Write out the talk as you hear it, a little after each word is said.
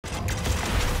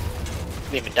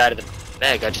didn't even die to the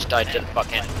meg, I just died to the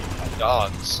fucking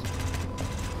dogs.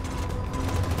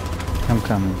 I'm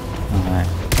coming. Alright.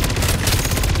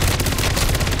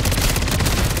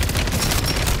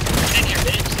 In here,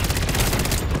 bitch.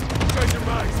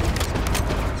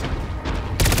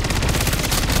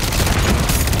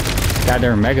 Got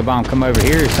their mega bomb come over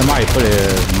here. Somebody put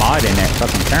a mod in that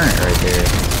fucking turret right there.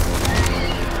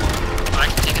 I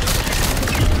can take it over there.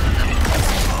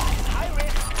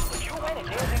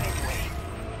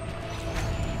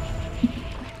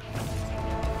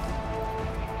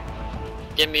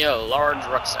 Give me a large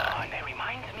rucksack.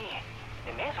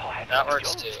 That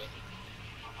works too.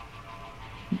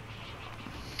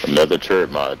 Another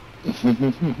turret mod.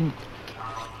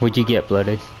 What'd you get,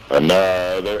 Bloody?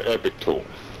 Another epic tool.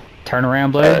 Turn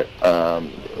around, Bloody. Alright,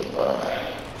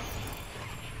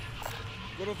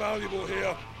 Got a valuable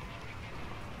here.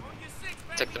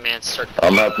 Took the man's circuit.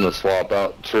 I'm having to swap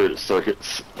out turret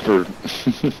circuits for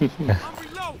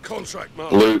Contract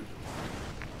mark. loot.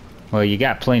 Well, you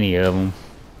got plenty of them.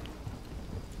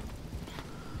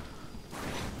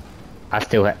 I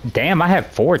still have. Damn, I have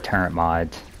 4 turret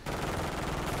mods.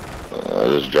 I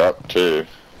just dropped 2.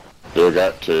 Still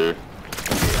got 2.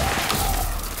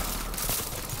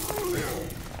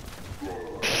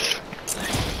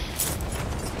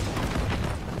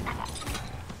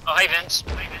 Oh, hey Vince.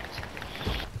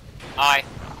 Hi.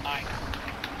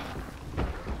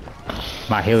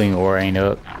 My healing ore ain't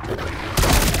up.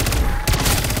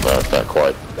 No, it's not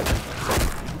quite.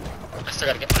 I still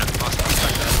gotta get my crossbow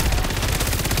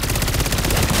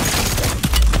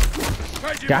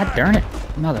back. God darn it,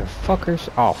 motherfuckers!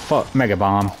 Oh fuck, mega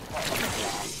bomb.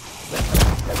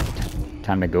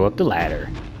 Time to go up the ladder.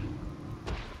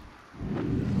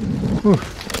 Whew.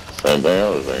 Same thing I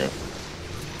was thinking.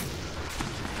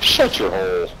 Shut your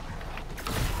hole.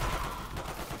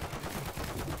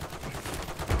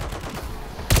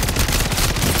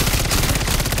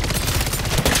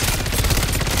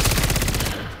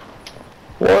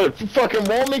 What? If you fucking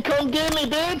want me, come get me,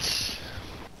 bitch!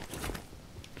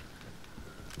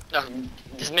 No,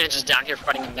 this man's just down here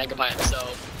fighting a mega by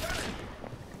himself.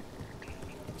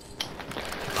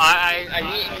 I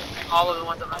eaten all of the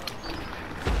ones that I...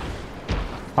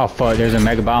 Oh fuck, there's a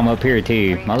mega bomb up here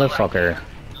too, motherfucker.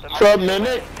 What's up,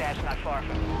 Mimic?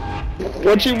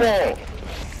 What you want?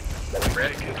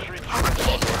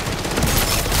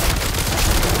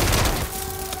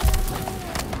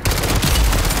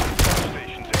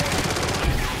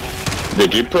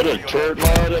 Did you put a turret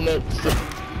mod in it?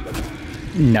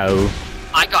 No.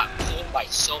 I got pulled by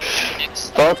so many nicks.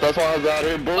 Fuck, that's why I was out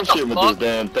here bullshitting with this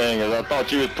damn thing, is I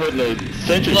thought you was putting a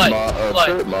sentry Look, mod,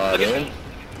 turret mod look at in. me.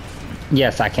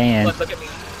 Yes, I can. Look at me.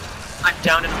 I'm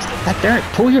down in the state. God darn it,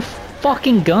 pull your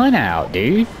fucking gun out,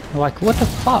 dude. Like, what the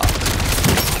fuck?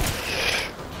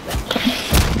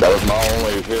 That was my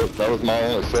only hit, that was my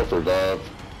only self-revive.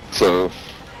 So,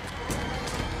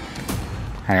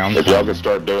 Hang on, if y'all could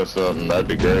start doing something, that'd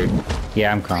be great.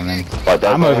 yeah, I'm coming. Like,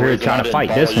 I'm over here trying to fight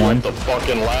this one. The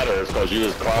fucking ladder is because you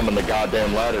was climbing the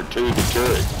goddamn ladder to the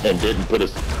turret and didn't put a...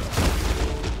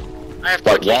 I have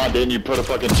Like, why didn't you put a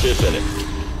fucking chip in it?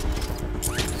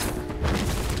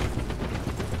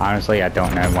 Honestly, I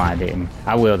don't know why I didn't.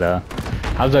 I will though.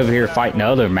 I was over here fighting the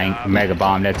other mega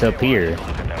bomb that's up here.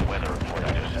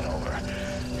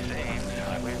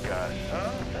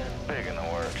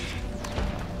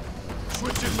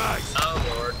 Switching mags. Oh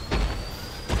lord.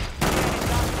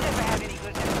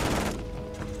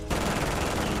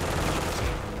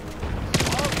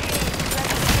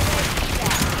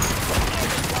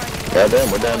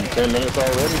 Goddamn, we're down to 10 minutes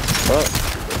already? Fuck.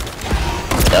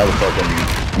 Now the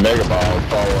fucking mega bomb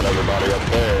following everybody up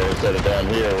there instead of down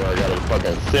here where I got a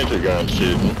fucking sentry gun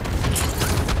shooting.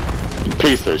 You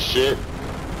piece of shit.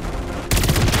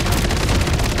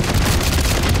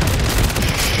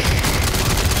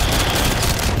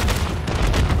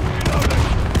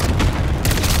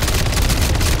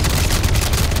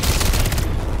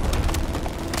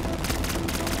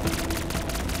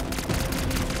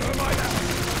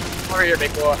 Over here,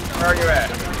 big boy. Where are you at?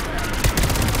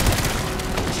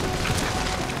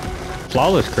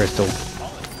 Flawless crystal.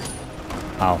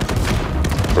 Oh.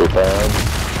 Profound.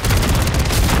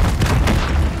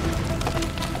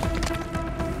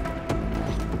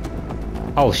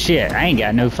 Oh shit, I ain't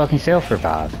got no fucking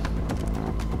self-revive.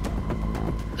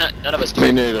 None of us Me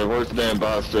do. neither. Where's the damn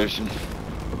buy station?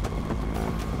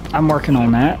 I'm working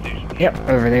on that. Yep,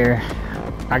 over there.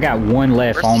 I got one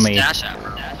left Where's on the me. stash at,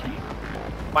 bro?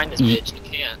 Find this bitch. You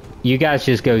can't. You guys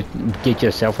just go get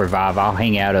your self-revive. I'll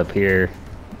hang out up here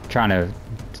trying to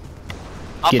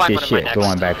I'll get find this one of my shit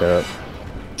going next, back up.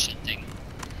 shit thing.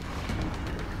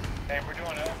 Hey, we're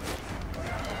doing it.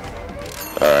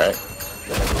 Alright.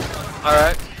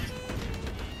 Alright.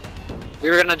 We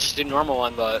were gonna just do normal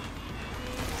one, but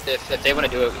if they want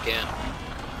to do it, we can.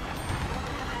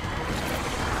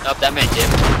 Oh, that man did.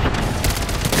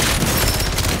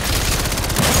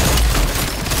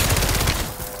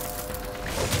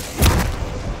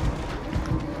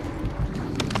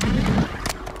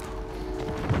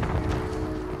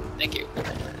 Thank you.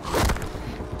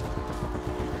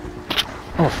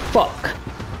 Oh fuck!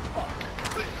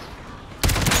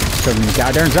 So many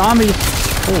goddamn zombies!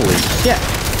 Holy shit!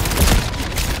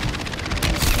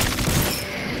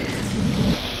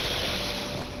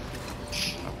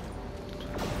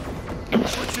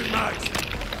 Switching mags.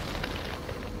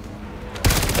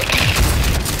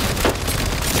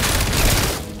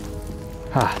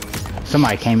 Ah,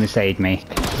 somebody came and saved me.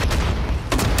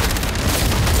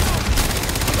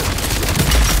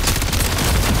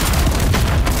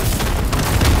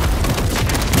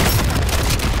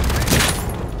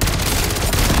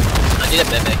 I need a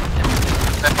mimic.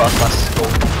 My boss lost his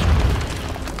gold.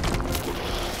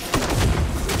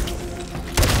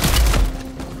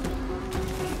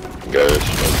 Guys,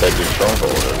 I'm taking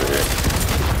stronghold over here.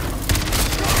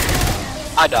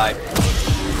 I died.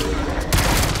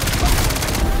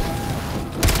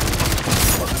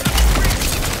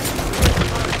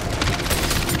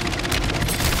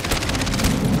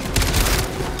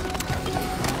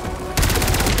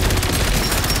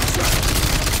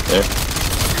 Yeah.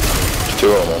 There's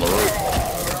two of them on the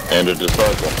roof. And a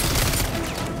disciple.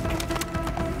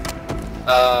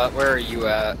 Where are you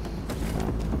at?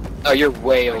 Oh, you're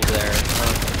way over there.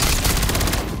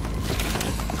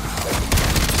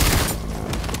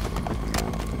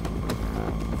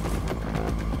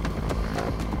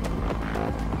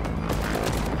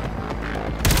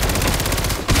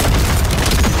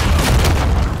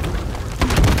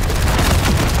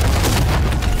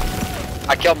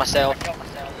 I killed myself.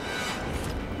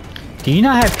 Do you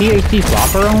not have PhD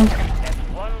flopper on?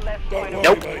 Don't worry,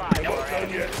 Nope. mate. Not done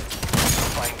yet.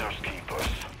 Finders keepers.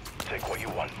 Take what you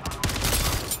want.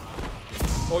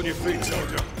 On your feet,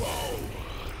 soldier.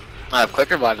 I have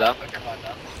quick revive though.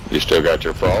 You still got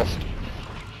your frost?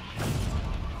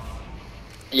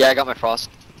 Yeah, I got my frost.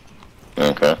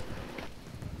 Okay.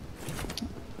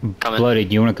 Coming.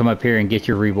 Blooded, you want to come up here and get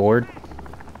your reward?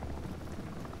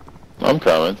 I'm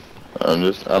coming.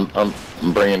 I'm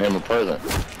bringing him a present.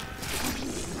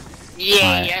 Yay,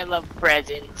 Alright. I love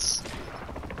presents.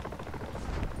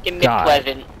 Give me God, a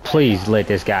present. please let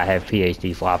this guy have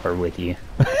PhD flopper with you.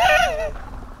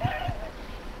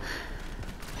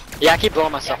 Yeah, I keep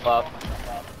blowing myself up.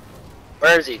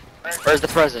 Where is he? Where's the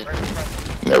present?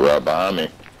 They're right behind me.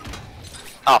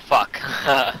 Oh, fuck.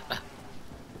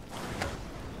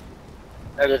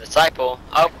 There's a disciple.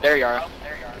 Oh, there you are.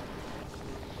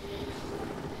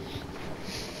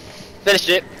 Finished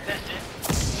it.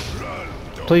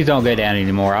 Please don't go down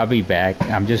anymore. I'll be back.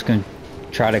 I'm just gonna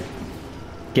try to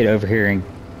get over here and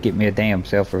get me a damn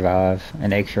self-revive,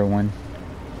 an extra one.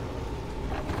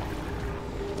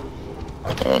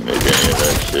 I don't need any of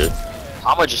that shit.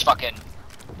 I'm gonna just fucking...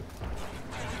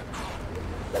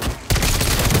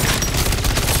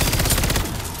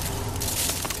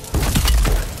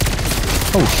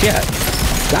 Oh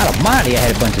shit! God almighty, I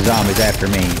had a bunch of zombies after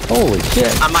me. Holy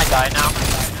shit! I might die now.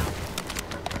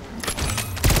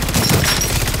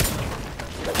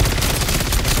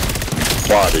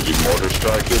 Why, did you mortar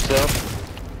strike yourself?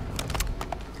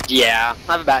 Yeah,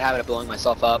 I have a bad habit of blowing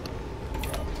myself up.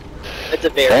 It's a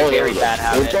very, very bad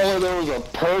If habit. only there was a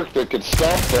perk that could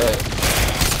stop that.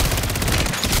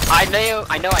 I know,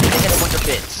 I need to hit a Wonder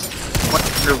Bits.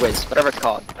 Wonder Whiz, whatever it's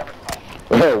called.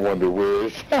 I wonder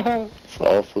whiz. It's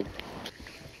awesome.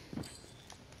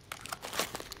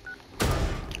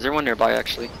 Is there one nearby,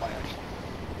 actually?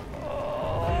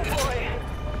 Oh boy.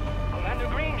 Commander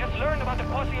Green just learned about the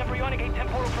quasi embryonic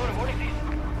atemporal protovortices.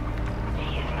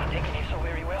 He is not taking it so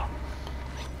very well.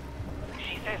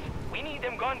 She says we need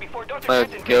them gone before Dr. Let's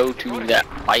Trenton go gets the to prototype.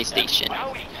 that buy station.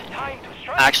 Now it's time to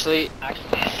strike. Actually,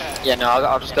 yeah, no,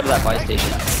 I'll just go to that buy station.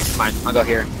 Fine, I'll go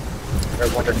here. Or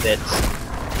Wonder Bits.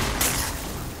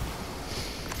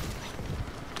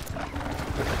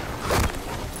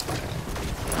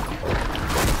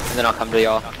 And then I'll come to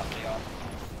y'all.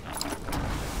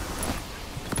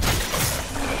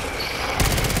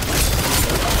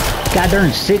 God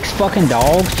darn 6 fucking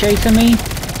dogs chasing me?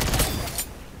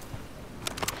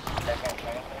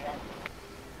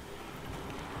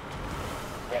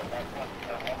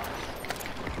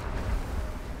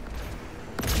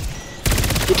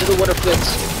 Get to the Wonder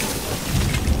Bits.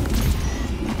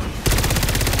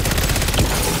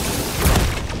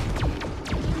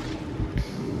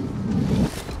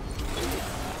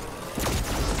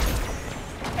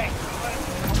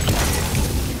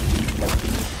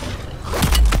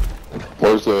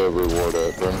 Where's the reward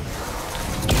at, bro?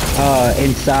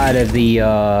 Inside of the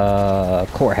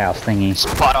courthouse thingy.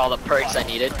 Bought all the perks I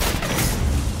needed.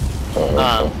 Can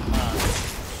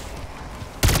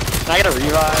I get a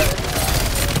revive?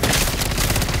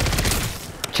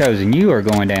 Chosen, you are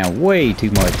going down way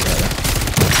too much, brother.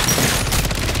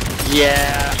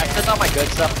 Yeah, I took all my good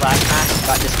stuff last match,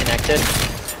 got disconnected.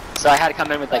 So I had to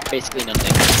come in with like basically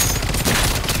nothing.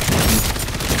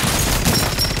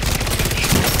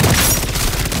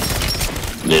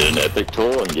 Need an epic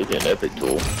tool and give you an epic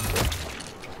tool.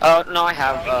 Oh no, I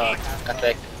have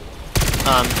epic.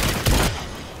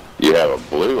 You have a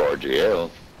blue RGL.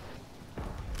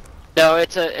 No,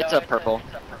 it's a purple.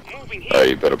 Oh,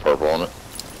 you put a purple on it.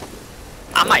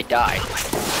 I might die.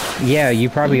 Yeah, you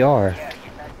probably are.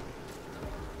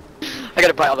 I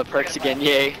gotta buy all the perks again,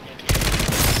 yay.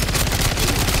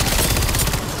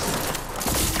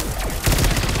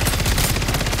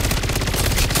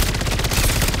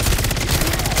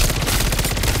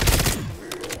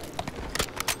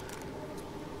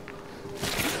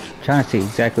 Trying to see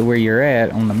exactly where you're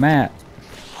at on the map.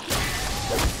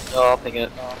 Oh, I'll pick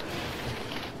it.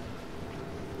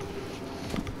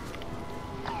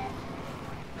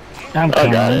 I'm I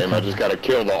got coming. him. I just gotta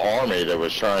kill the army that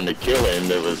was trying to kill him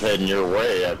that was heading your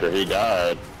way after he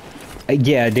died.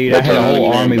 Yeah, dude, I had a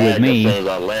whole army with me. As soon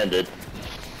as I landed.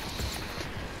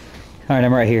 Alright,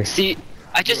 I'm right here. See,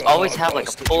 I just always have like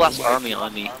a full ass army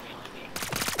on me. He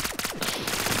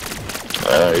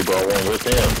brought one with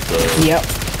him, so... Yep.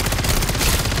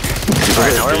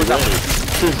 Alright, now where was that one?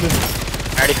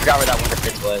 I already forgot where that one of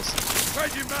was.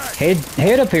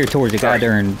 Head up here towards the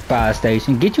goddamn fire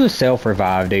station. Get you a self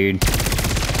revive, dude.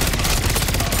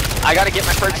 I gotta get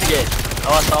my perks again. I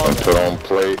lost all of them. Put on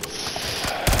plates.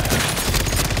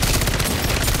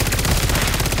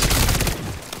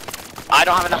 I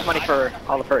don't have enough money for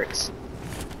all the perks.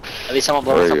 At least I won't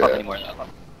blow myself up anymore though.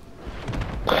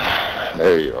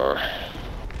 There you are.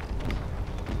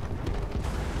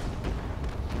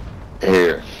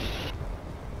 Here.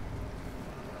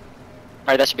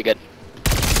 Alright, that should be good.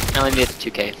 I only need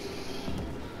 2k.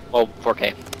 Well,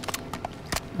 4k.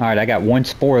 Alright, I got one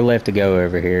spore left to go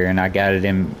over here, and I got it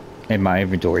in my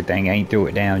inventory thing. I ain't threw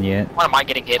it down yet. What am I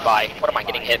getting hit by? What am I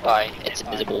getting hit by? It's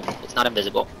invisible. It's not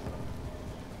invisible.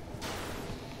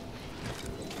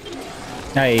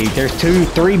 Hey, there's 2,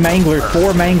 3 manglers,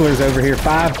 4 manglers over here,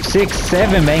 5, 6,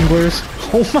 7 manglers.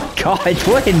 Oh my god,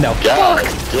 what in the God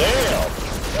fuck? damn!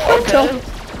 What the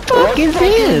fuck is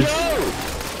this?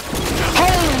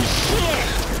 Holy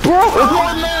shit! Bro!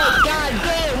 One more! God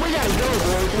damn! We gotta go,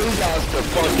 boys. We got to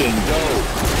fucking go.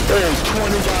 There's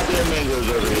 20 goddamn manglers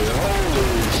over here.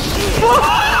 Holy shit!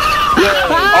 Yeah.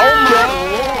 Oh my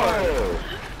lord!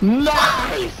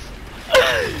 Nice!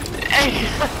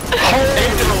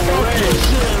 Holy fucking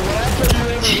shit! When I tell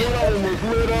you every one of them was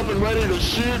lit up and ready to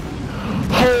shoot,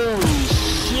 holy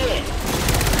shit!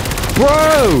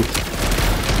 Bro!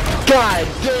 God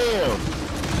damn!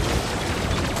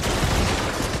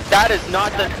 That is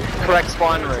not the correct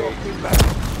spawn rate.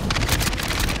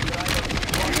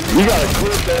 You gotta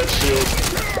clip that shit.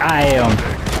 I am.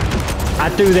 I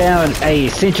threw down a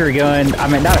sentry gun. I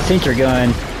mean, not a sentry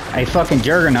gun. A fucking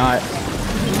juggernaut.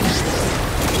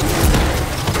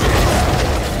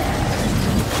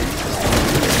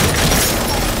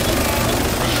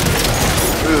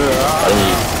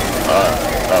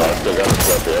 Oh, I still got the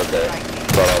stuff here, okay.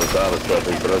 Thought I was out of stuff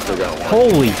here, but I still got one.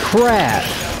 Holy crap!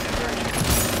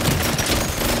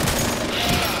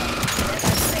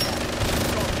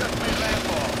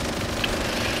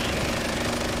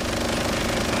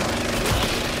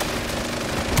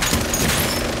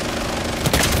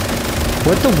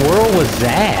 What the world was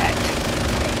that?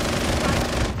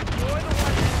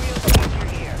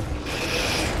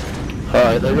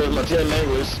 Alright, there goes my 10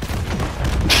 manglers.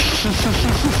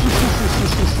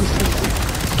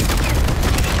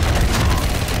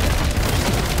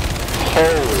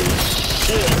 Holy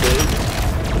shit, dude.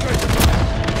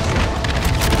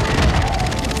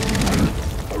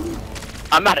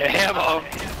 I'm out of ammo.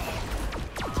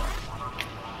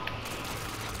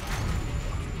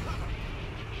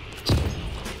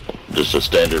 Just a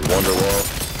standard Wonderwall.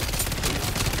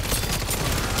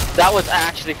 That was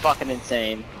actually fucking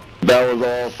insane. That was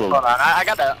awesome. Hold on, I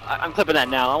got that. I'm clipping that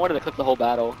now. I wanted to clip the whole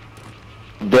battle.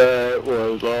 That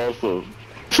was awesome.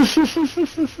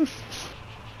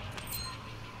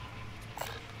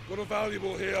 Got a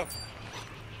valuable here.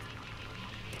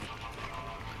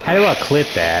 How do I clip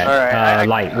that? Alright,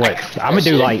 like what? I'm gonna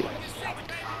do like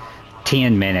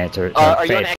 10 minutes or are you on